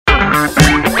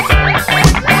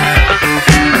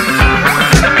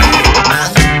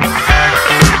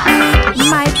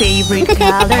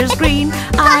color's green.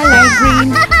 I like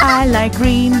green, I like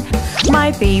green.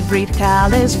 My favorite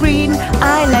color's green.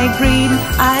 I like green,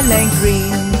 I like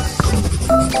green.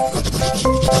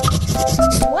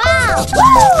 Wow!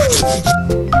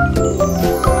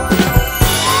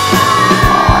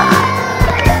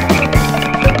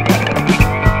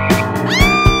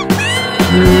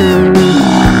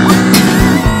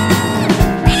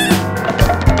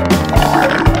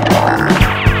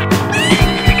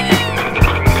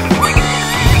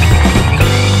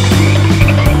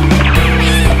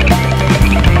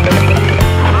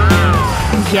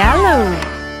 Yellow.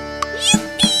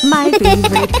 My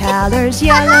favorite color's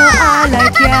yellow. I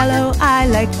like yellow, I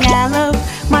like yellow.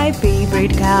 My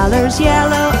favorite color's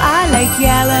yellow. I like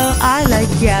yellow, I like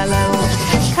yellow.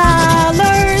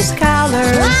 Colors,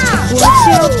 colors. What's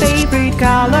your favorite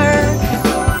color?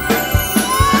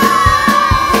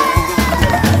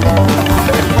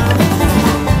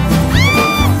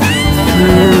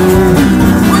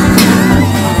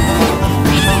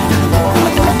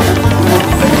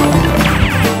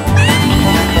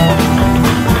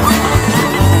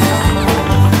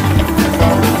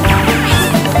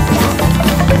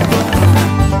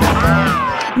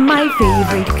 My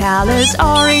favorite color's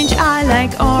orange. I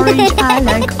like orange, I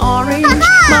like orange.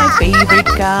 My favorite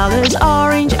color's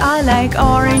orange. I like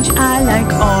orange, I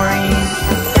like orange.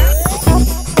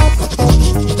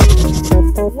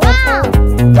 Wow!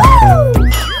 Woo!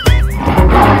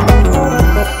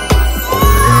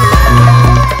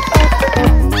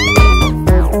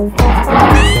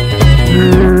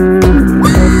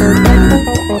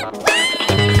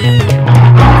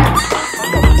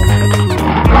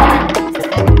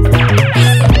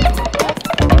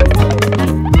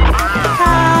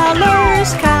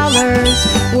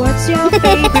 What's your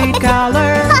favorite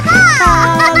color?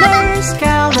 Colors,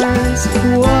 colors.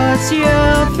 What's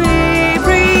your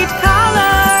favorite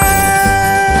color?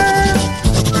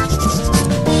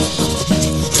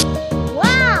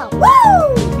 Wow! Woo!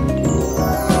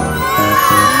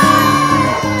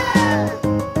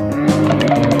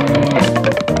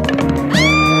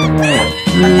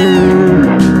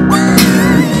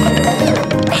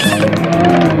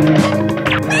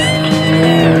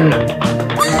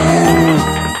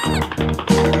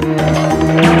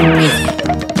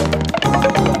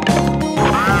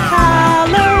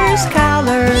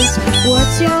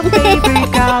 What's your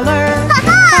favorite color?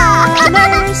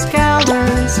 Colors,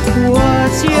 colors.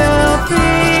 What's your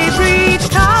favorite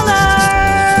color?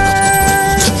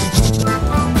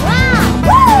 Wow!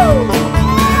 Woo!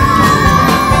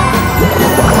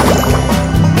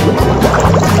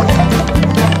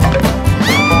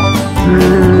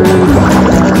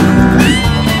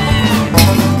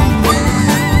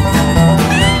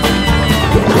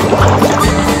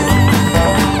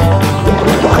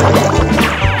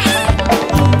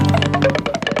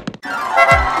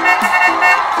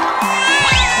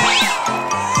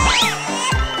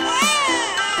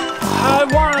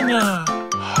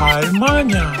 Hi,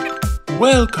 Manya.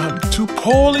 Welcome to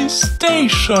Police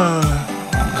Station.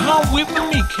 Come with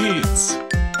me, kids.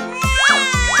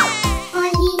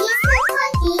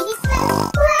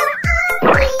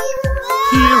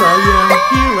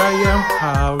 Here I am,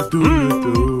 how do you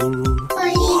do?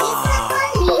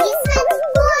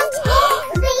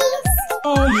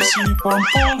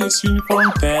 Police uniform,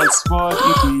 that's what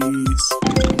it is.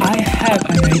 I have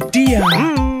an idea.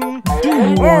 Do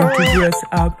you want to dress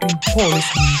up in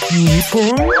policeman's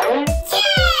uniform?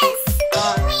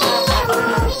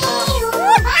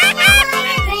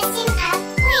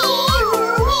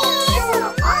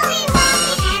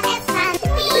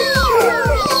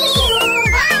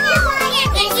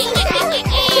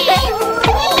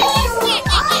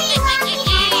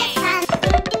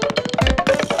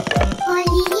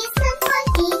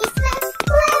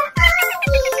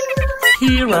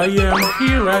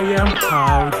 Here I am,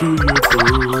 how do you do?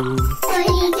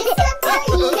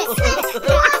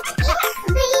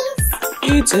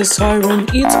 It's a siren,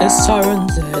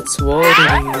 that's what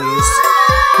it is.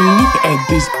 Look at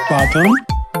this button.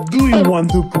 Do you want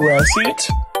to press it?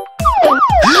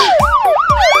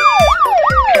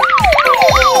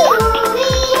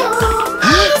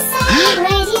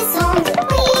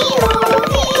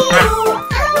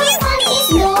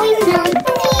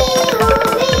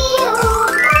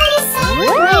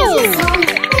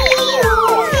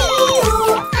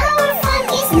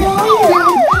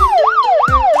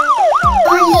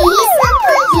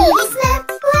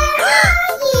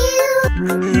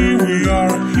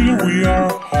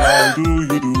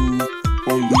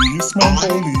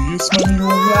 Policeman, you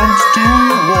want to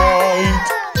ride?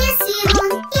 Yes, we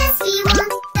want,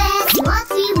 that's what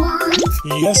we want.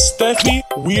 Yes, Steffi,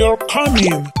 we We are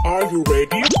coming. Are you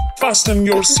ready? Fasten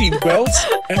your seatbelts.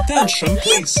 Attention,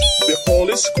 please. The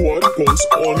whole squad goes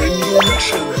on a new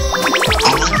mission.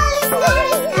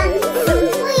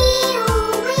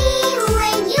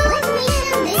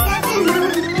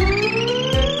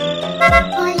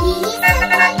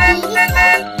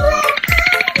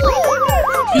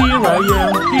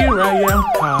 Here I am,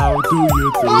 how do you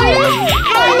do?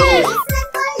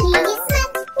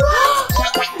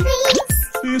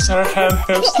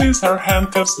 These are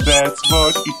handcuffs, that's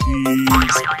what it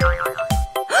is.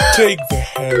 Take the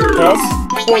handcuff,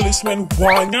 policeman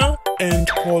Wanya and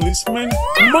policeman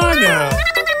Manya.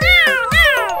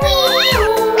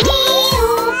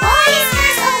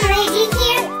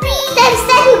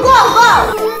 Step, go!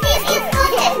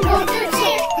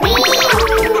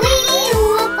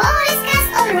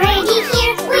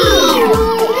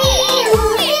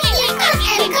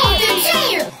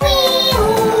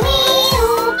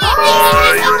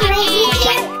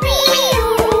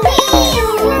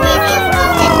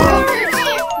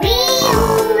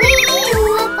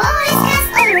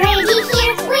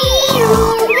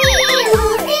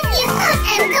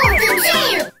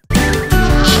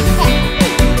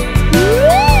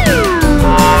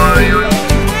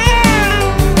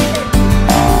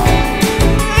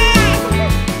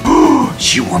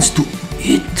 She wants to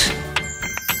eat.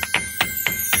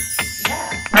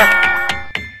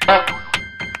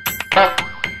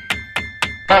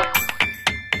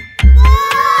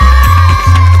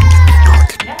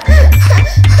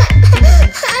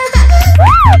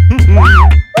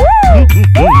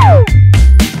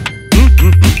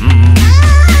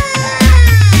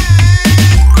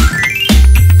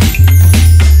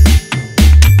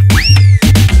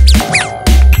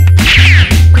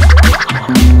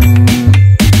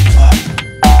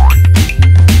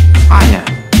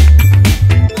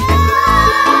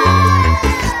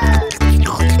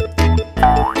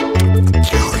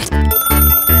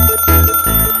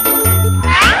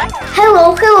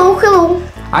 Hello.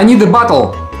 I need a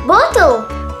bottle. Bottle?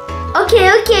 Okay.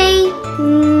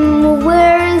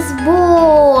 Where's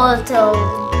bottle?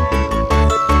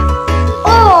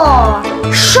 Oh,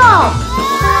 shop!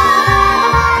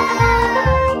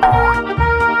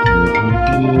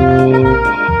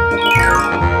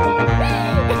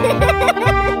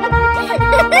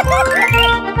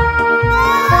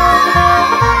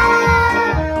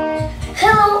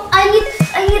 Hello, I need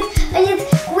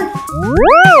quick.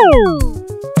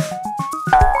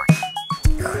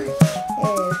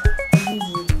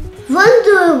 What do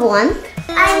you want?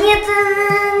 I need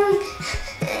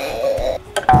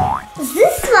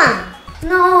this one.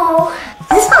 No.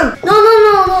 This one. No.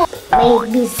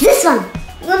 Maybe this one.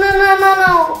 No.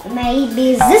 Maybe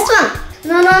this one.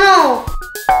 No.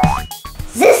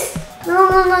 This. No.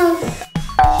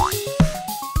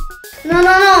 No.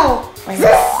 This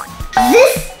one.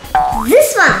 This. This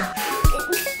one.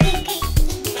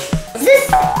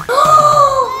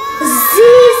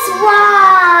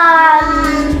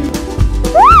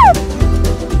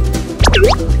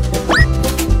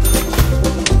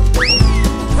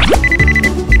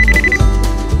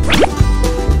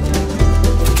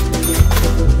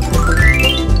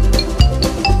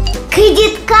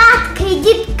 Credit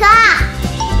card.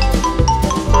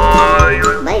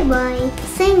 Bye.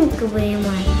 Thank you very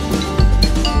much.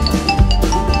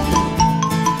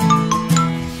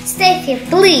 Stay here,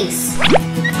 please.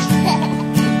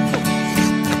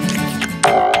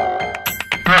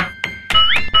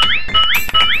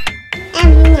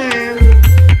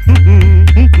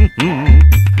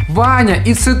 Vanya,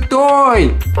 it's a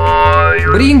toy.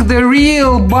 Bring the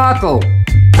real bottle.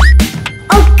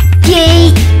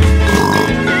 Okay.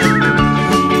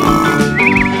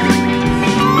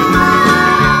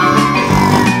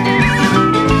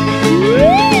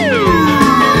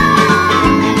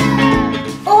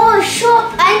 Oh, sure,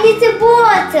 I need a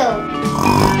bottle.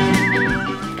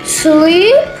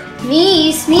 Sleep?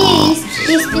 Miss.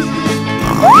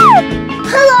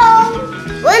 Hello.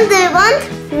 What do you want?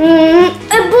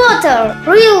 A bottle.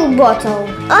 Real bottle.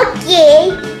 Okay.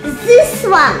 This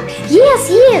one. Yes.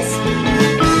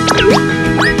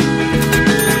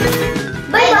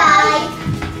 Bye.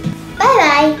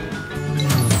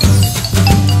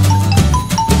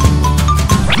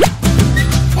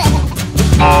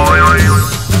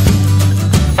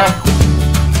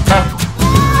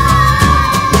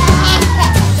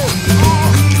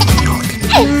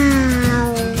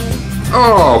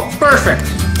 Oh, perfect.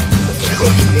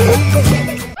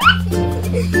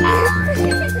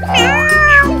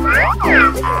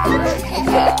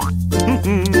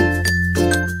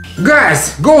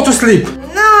 Guys, go to sleep.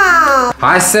 No.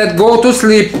 I said go to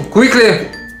sleep. Quickly.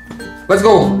 Let's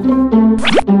go.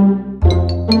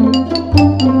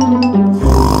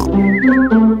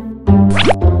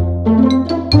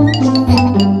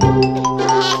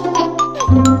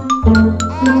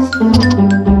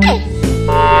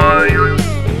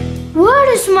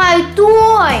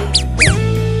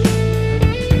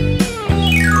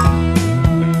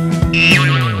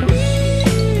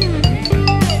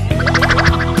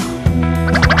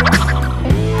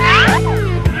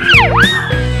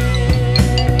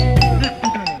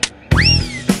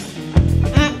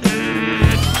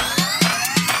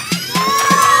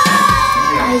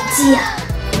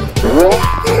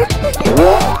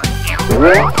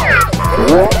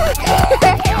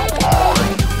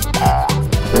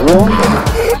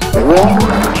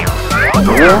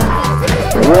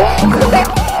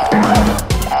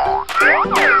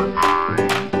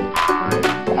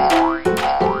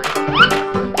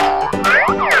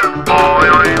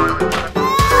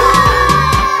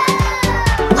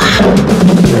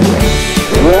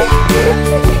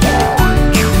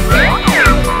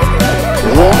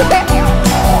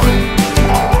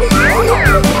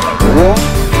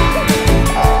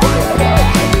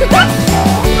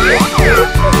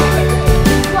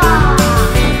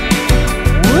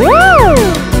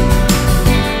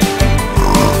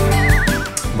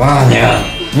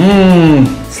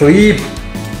 Sleep.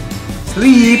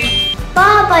 Sleep.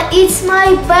 Papa, it's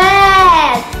my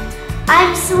bed.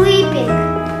 I'm sleeping.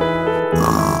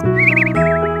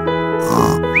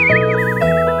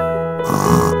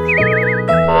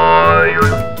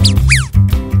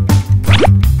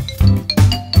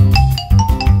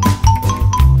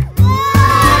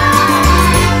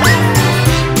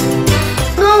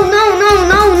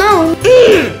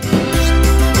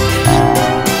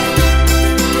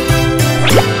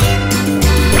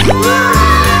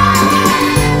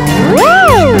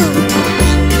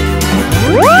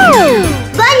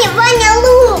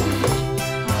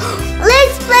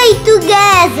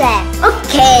 Together.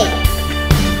 Okay.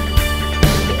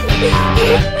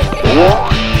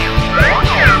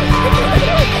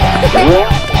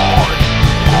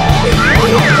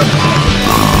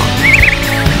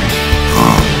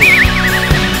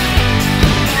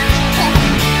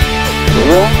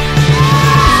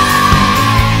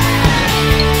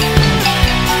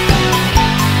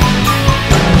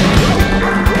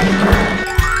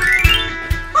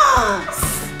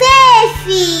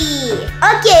 Steffi.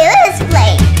 Okay, let's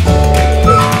play.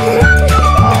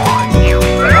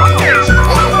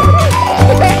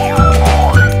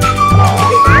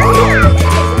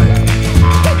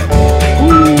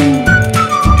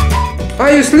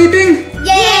 Are you sleeping?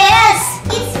 Yes,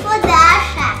 it's for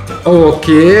Dasha.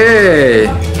 Okay.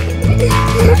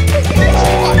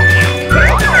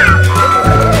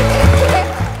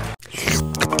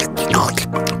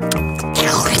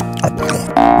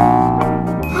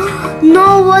 No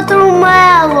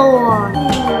watermelon.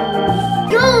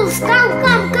 Girls, come.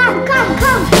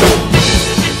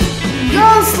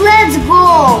 Girls, let's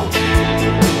go.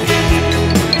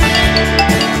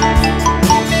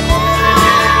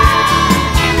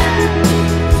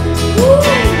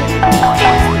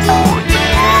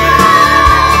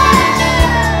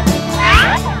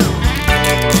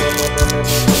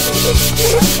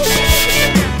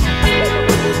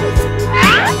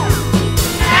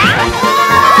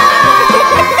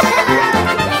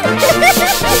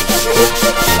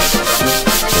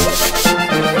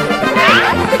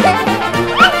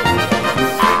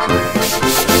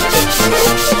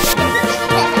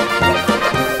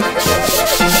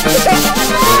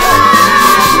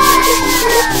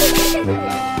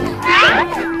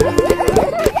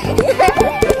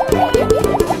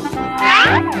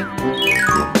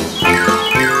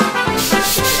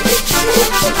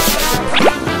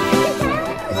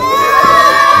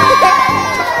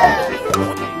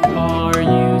 Are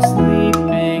you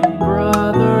sleeping,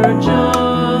 Brother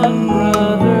John?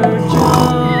 Brother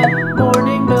John.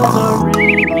 Morning bells are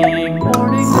ringing.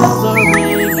 Morning bells are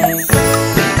ringing.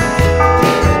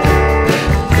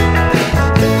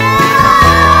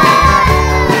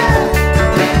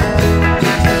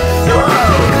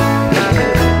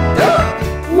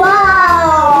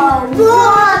 Wow,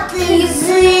 what is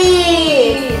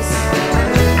this?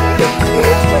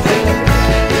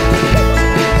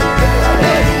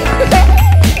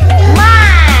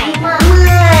 Mine,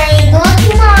 not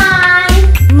mine.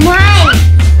 Mine,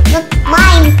 not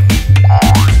mine.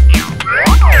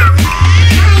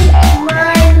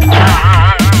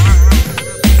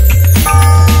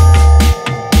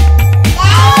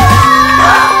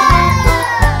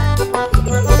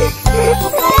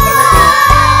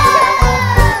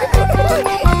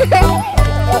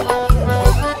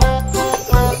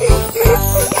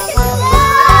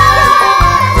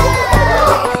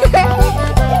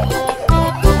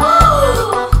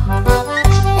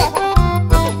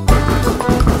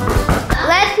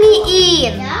 Let me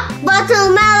in.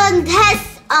 Watermelon test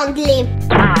only.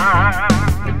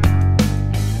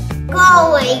 Go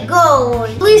away, go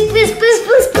away.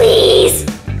 Please.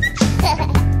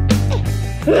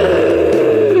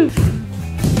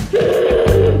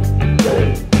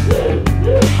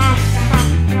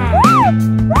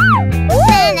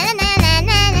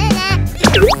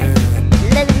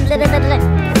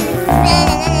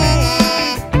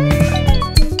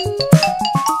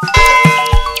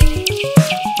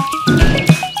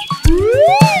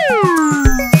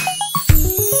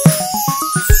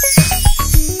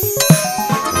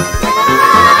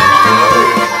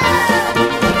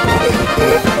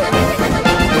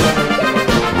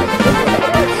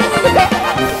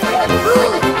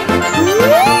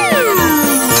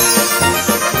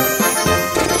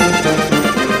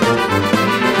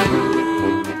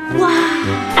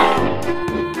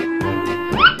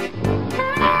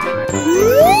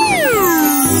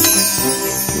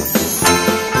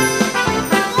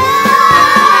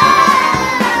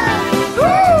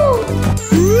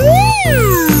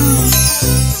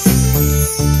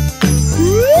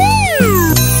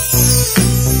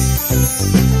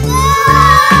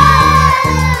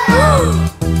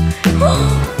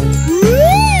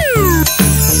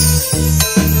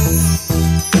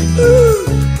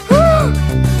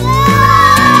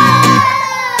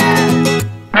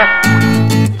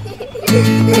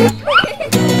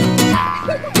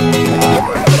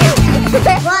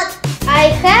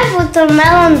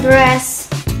 watermelon dress.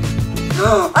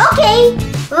 Okay,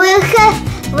 we'll have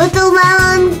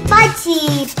watermelon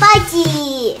party.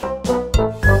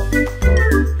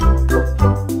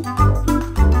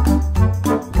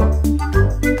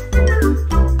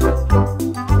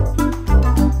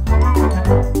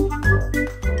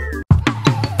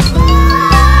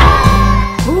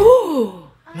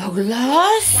 La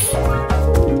glace.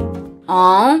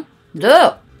 1, 2.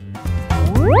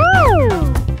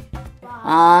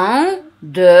 1,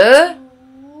 2,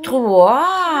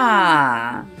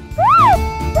 3.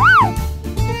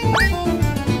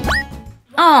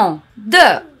 1,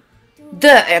 2.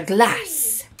 2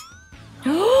 glace.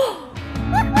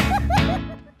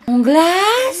 On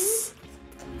glace.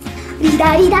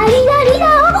 Rida, rida, rida,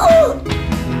 rida.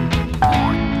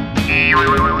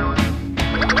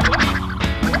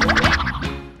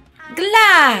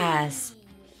 Glace.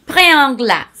 Prends en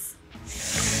glace.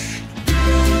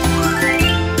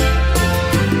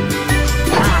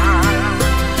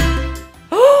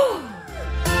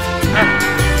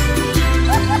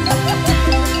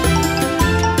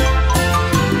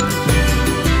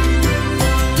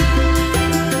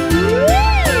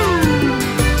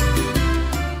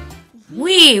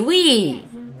 Oui, oui.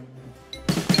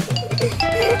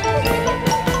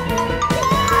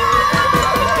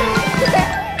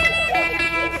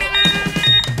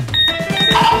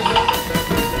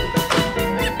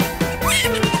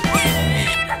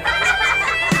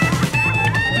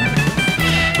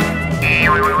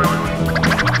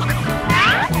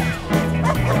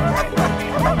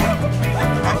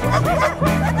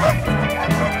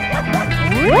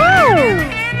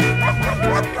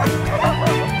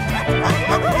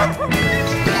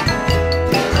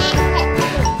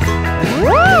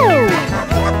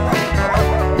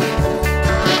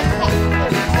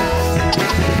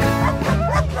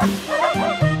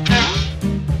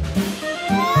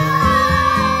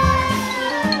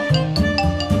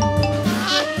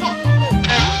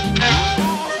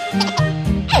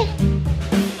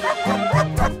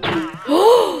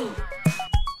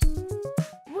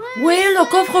 Où est le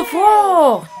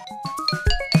coffre-fort?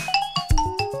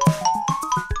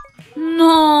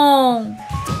 Non.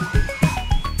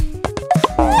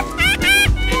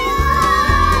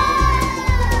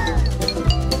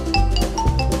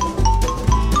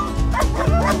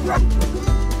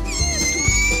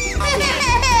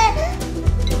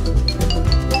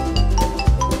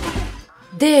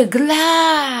 Des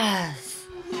glaces.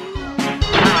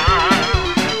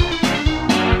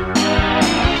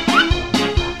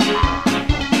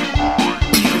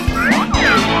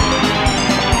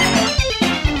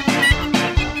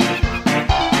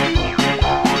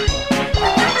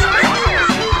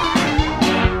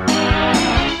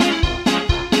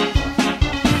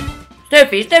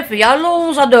 Steffi,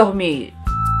 allons à dormir.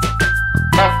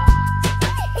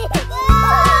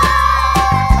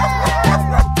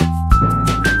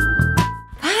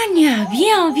 Anya,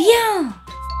 viens.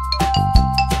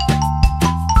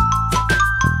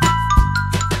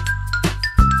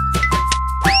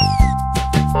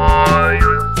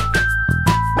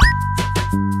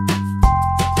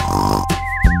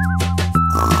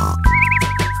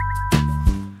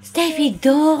 Steffi,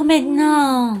 dors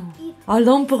maintenant.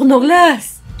 Allons pour nos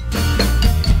glaces.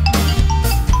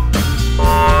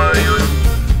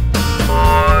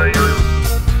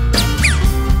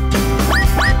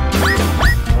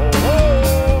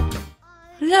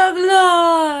 La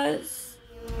glace.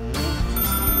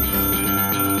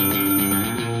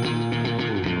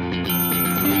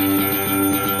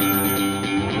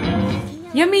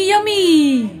 Yummy,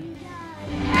 yummy.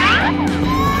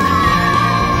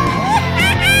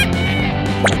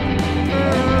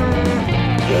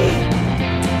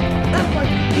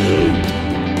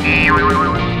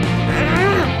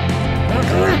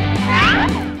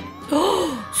 Oh,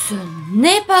 ce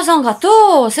n'est pas un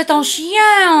gâteau, c'est un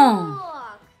chien.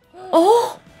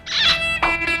 Oh.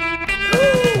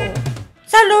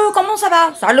 Salut, comment ça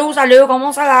va? Salut,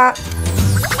 comment ça va?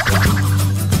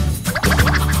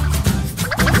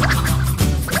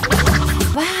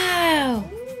 Wow,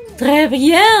 très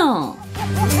bien.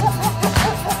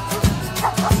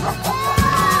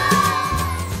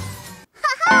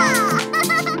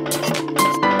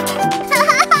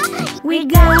 We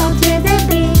go to the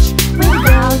beach, we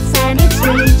go sandy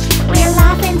beach. We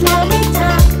laugh and play and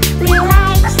talk, we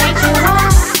like such a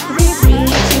walk. The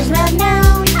beach is well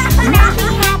known,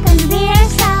 nothing happens there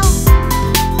so.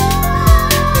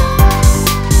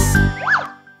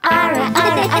 Aura,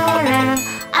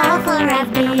 all for a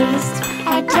beast. I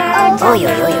turned to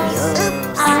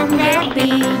on the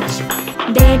beach.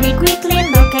 Daddy quickly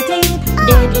look at it,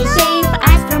 Daddy shape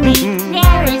asked for me.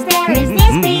 There is this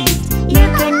beast.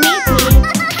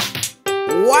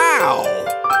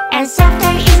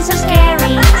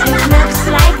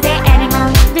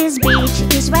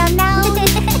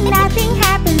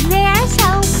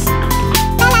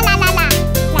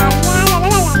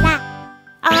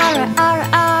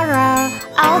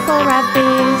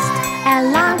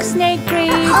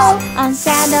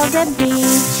 the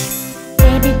beach.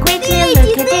 Daddy quickly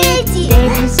look at it.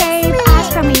 Daddy save us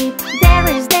from it. There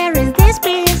is this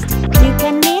beast. You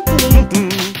can meet it.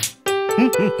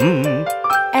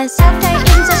 As after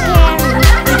it's so scary,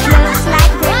 it looks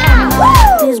like the animal.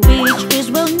 This beach is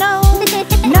well known.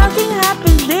 Nothing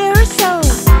happens there, so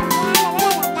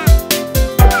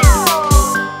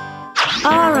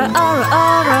Aura, aura,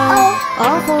 aura,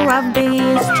 awful rough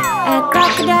beast. A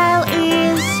crocodile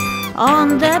is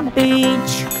on the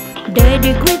beach.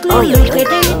 Daddy quickly look at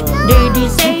it. Daddy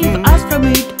save us from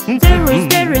it. There is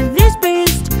this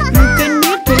beast. You can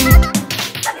meet it.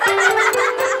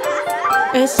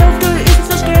 As after it's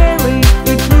so scary,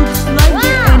 it looks like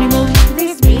the animal.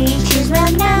 This beach is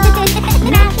well known.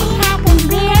 Nothing happens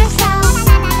there, so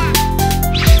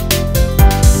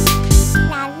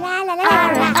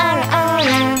Aura, aura,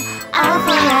 aura,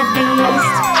 awful rough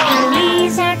beast. A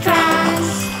lizard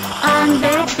trance on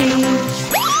the beach.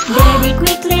 Daddy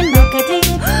quickly look at it.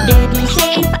 Daddy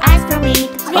save us from it.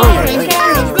 There is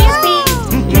this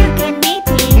beast. You can meet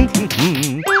it.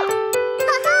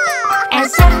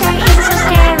 As after it's so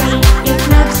scary, it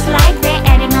looks like the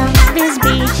animal. This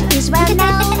beach is well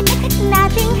known.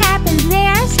 Nothing happens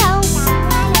there, so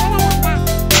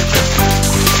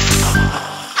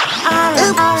Aura,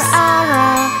 aura, aura,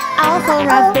 awful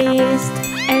rough beast.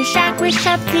 A shark with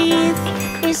sharp teeth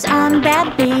is on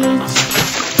that beach.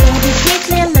 Daddy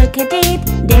quickly look at it.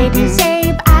 Daddy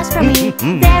save us from it.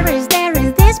 There is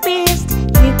this beast.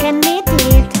 You can meet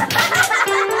it.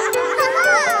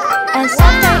 As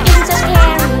after it's so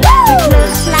scary, it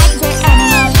looks like the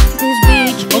animal. This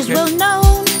beach is well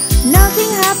known.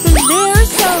 Nothing happens there,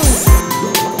 so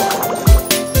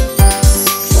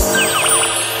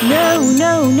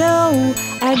No,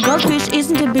 a goldfish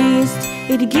isn't a beast.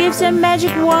 It gives a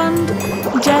magic wand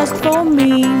just for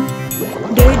me.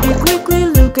 Daddy quickly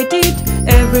look at it.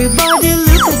 Everybody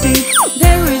look at it.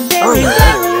 There is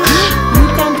you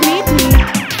can't meet it.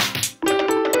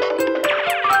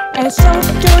 A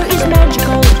soft toy is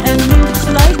magical and looks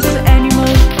like the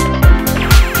animal.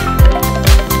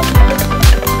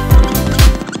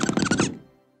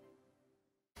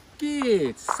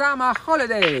 Kids, summer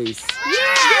holidays.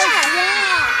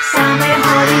 Summer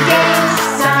holidays,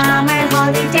 summer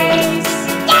holidays.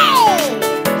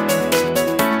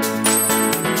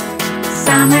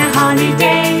 Summer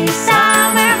holidays,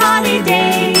 summer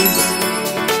holidays.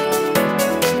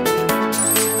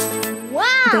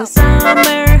 The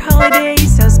summer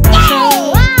holidays are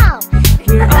special.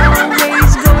 We're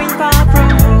always going far from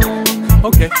home.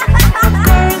 Okay. Of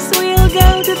course we'll go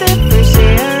to the fresh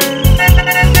air,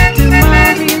 to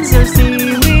mountains or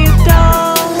sea with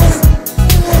dolls.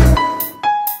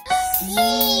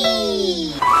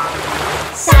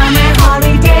 Summer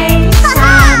holidays,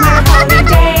 summer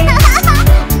holidays.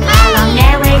 A long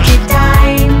narrated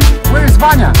time. Where's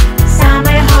Vanya?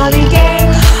 Summer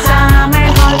holidays, summer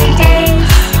holidays.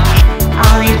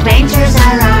 All adventures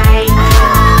are right.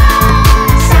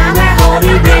 Summer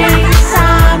holidays,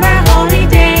 summer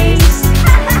holidays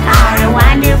are a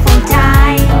wonderful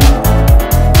time.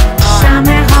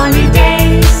 Summer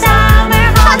holidays, summer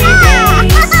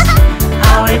holidays.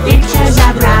 Our pictures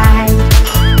are bright.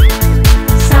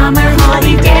 Summer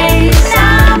holidays,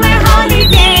 summer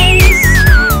holidays.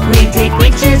 We take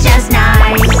pictures just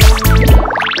nice.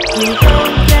 We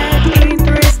hope that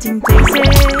interesting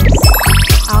places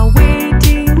are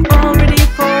waiting already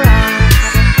for us.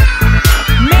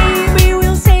 Maybe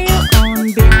we'll sail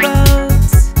on big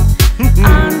boats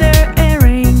under a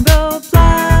rainbow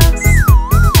plus.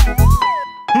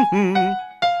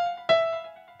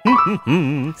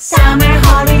 Summer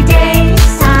holidays,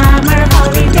 summer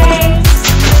holidays.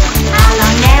 A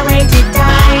long narrated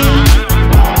time.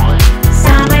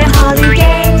 Summer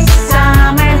holidays,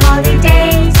 summer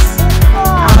holidays.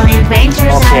 All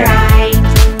adventures are right.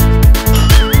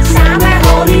 Summer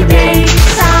holidays,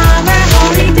 summer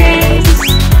holidays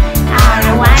are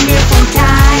a wonderful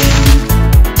time.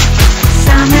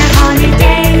 Summer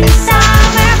holidays,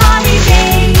 summer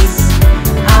holidays.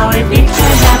 Our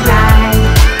pictures are bright.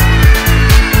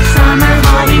 Summer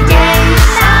holidays.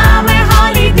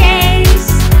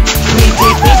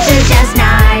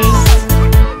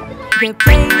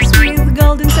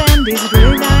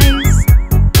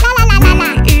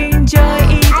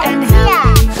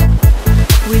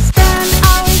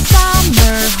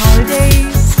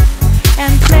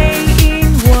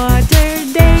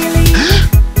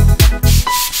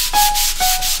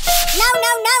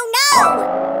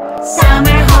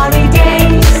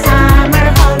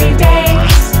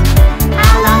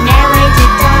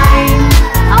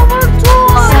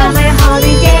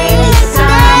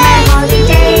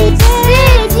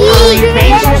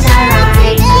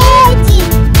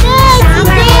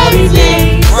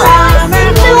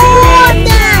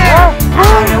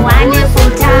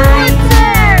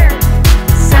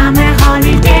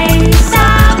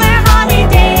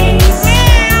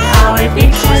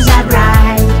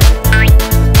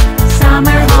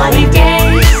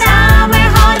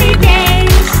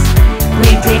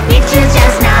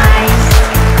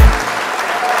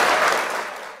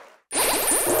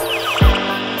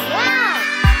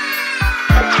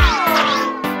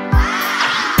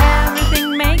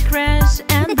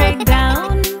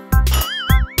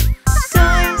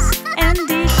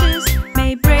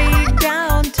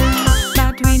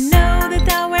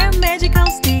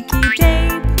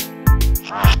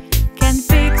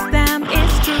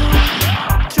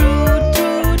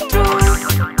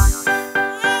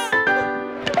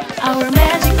 Our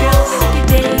magical sticky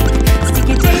tape.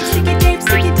 Sticky tape, sticky tape,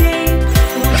 sticky tape.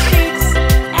 We'll fix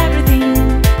everything,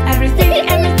 everything,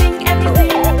 everything,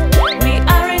 everything. We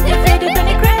aren't afraid of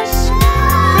any crash.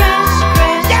 Crash,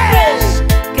 crash, crash.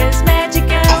 'Cause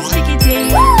magical sticky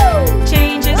tape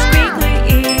changes quickly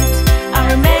it.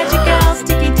 Our magical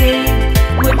sticky tape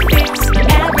would fix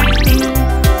everything.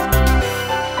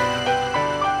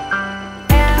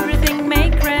 Everything may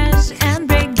crash and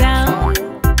break down.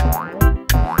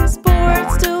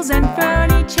 Sports tools and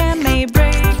furniture may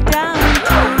break down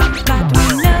too. But we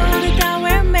know that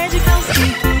our magical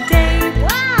sticky tape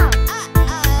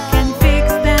can fix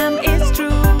them. It's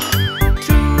true,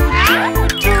 true, true,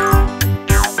 true.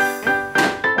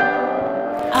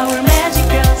 Our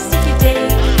magical sticky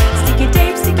tape, sticky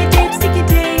tape, sticky tape, sticky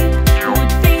tape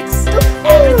would fix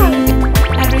everything,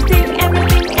 everything,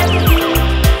 everything, everything.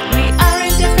 We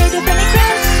aren't afraid of any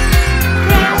crash,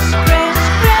 crash, crash,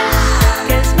 crash.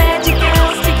 'Cause magical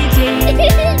sticky tape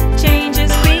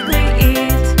changes quickly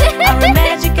it. Our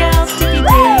magical sticky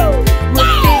tape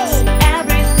would fix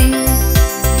everything.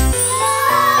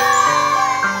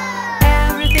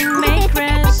 Everything may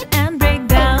crash and break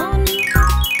down.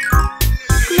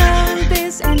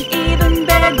 Clothes and even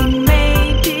bedding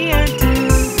may tear too.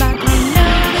 But we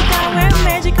know that our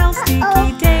magical sticky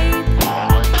tape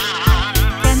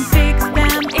can fix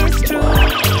them. It's true,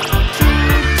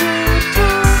 true, true,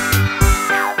 true.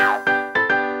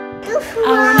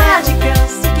 Our magical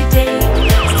sticky tape,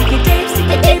 sticky tape,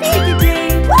 sticky tape, sticky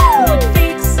tape would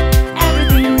fix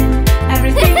everything,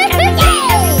 everything, everything,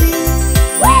 everything.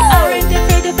 We aren't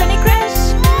afraid of any crash,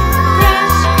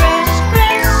 crash, crash,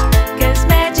 crash. 'Cause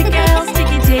magical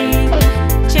sticky tape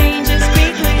changes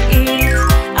quickly it.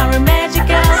 Our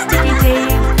magical sticky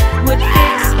tape would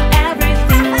fix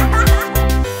everything.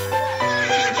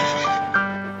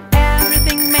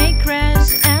 Everything may crash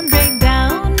and break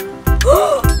down.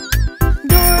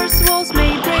 Doors, walls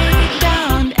may break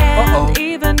down and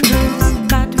even roofs.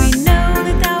 But we know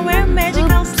that our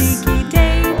magical sticky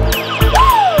tape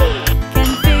can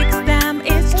fix them.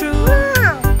 It's true,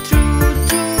 true,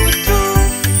 true, true.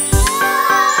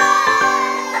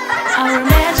 Our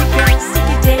magical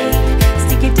sticky tape,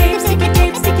 sticky tape, sticky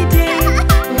tape, sticky tape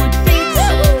would fix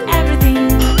everything,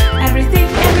 everything,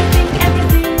 everything,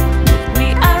 everything. We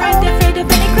aren't afraid of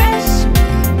any crash,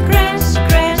 crash,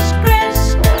 crash, crash.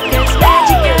 'Cause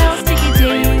magical sticky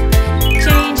tape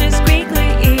changes quickly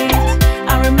it.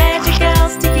 Our magical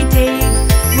sticky tape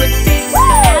would fix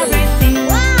everything.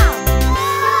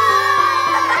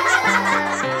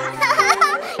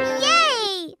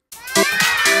 Yay!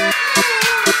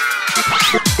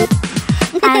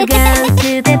 I'll go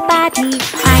to the party.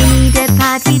 I need a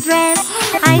party dress.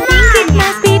 I think it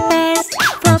must be best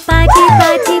for party,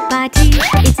 party, party.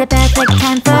 It's a perfect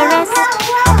time for us.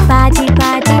 Party,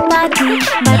 party, party.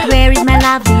 But where is my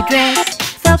lovely dress?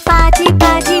 For party,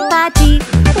 party, party.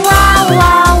 Wow,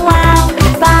 wow, wow.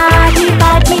 Party,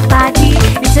 party, party.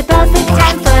 It's a perfect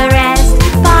time for rest.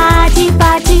 Party,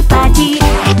 party, party.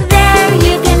 There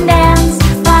you can dance.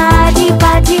 Party,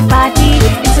 party, party.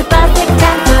 It's a perfect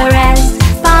time for rest.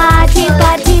 Party,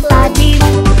 party, party.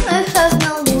 I have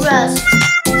no dress.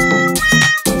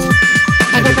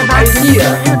 I got the box and Idea.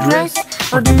 your dress.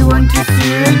 Or do you want to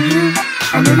see a new?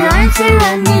 And then you answer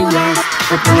only yes.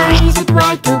 What color is it,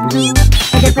 white or blue?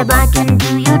 I got the button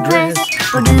to your dress.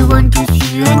 Or do you want to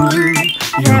see a new?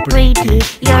 You're pretty,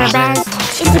 you're best.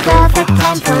 It's a perfect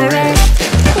time for rest.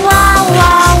 Wow,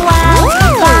 wow, wow.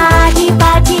 Party,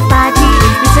 party, party.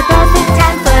 It's a perfect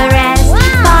time for rest.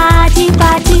 Party,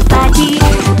 party, party.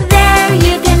 There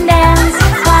you can dance.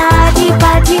 Party,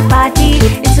 party, party.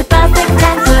 It's a perfect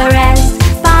time for rest.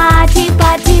 Party,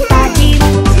 party, party.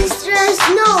 This dress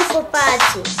no for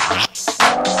party.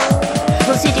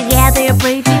 We'll see together a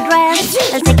pretty dress.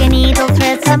 Let's take a needle,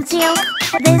 thread some silk.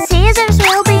 The scissors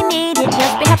will be needed.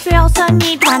 Just perhaps we also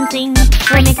need one thing.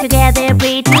 We'll make together a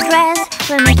pretty dress.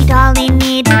 We'll make it all in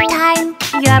needed time.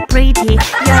 You're pretty,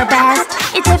 you're best.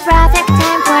 It's a perfect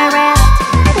time for rest.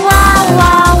 Wow,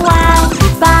 wow, wow.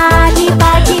 Party,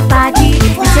 party, party.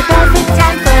 It's a perfect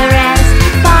time for rest.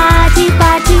 Party,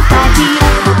 party, party.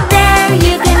 There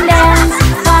you can dance.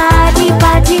 Party,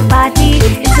 party, party.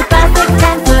 It's a perfect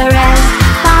time for rest.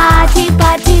 Party,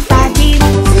 party, party.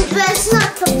 This dress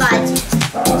not for party.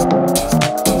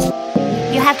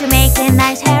 You have to make a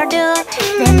nice hairdo,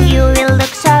 then you will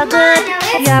look so good.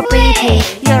 You're pretty,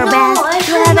 you're best.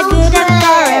 You have a good and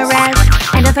thorough rest.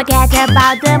 And don't forget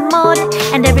about the mood,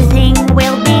 and everything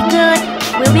will be